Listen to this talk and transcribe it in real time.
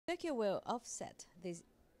Tokyo will offset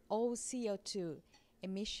all CO2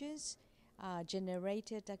 emissions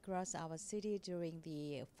generated across our city during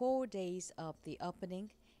the 4 days of the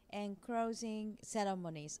opening and closing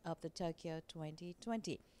ceremonies of the Tokyo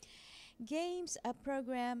 2020. Games a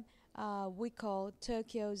program we call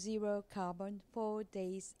Tokyo Zero Carbon 4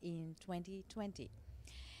 Days in 2020.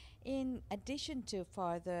 In addition to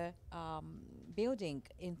further building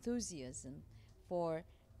enthusiasm for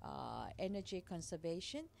energy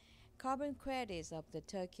conservation, carbon credits of the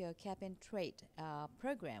Tokyo Cap and Trade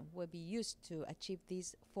program will be used to achieve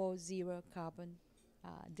these 4 zero carbon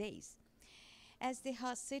days. As the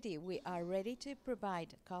host city, we are ready to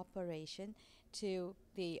provide cooperation to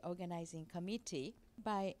the organizing committee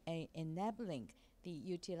by enabling the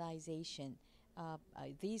utilization of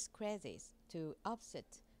these credits to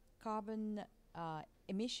offset carbon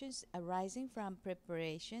emissions arising from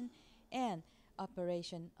preparation and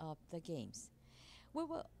operation of the games. We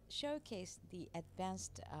will showcase the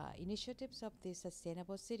advanced initiatives of the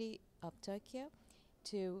Sustainable City of Tokyo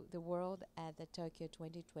to the world at the Tokyo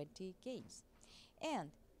 2020 Games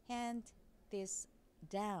and hand this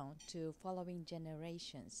down to following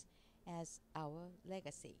generations as our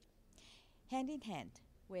legacy. Hand in hand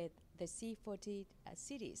with the C40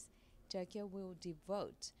 cities, Tokyo will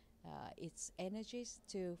devote its energies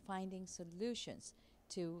to finding solutions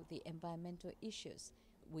to the environmental issues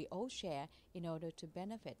we all share in order to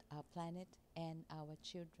benefit our planet and our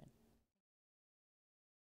children.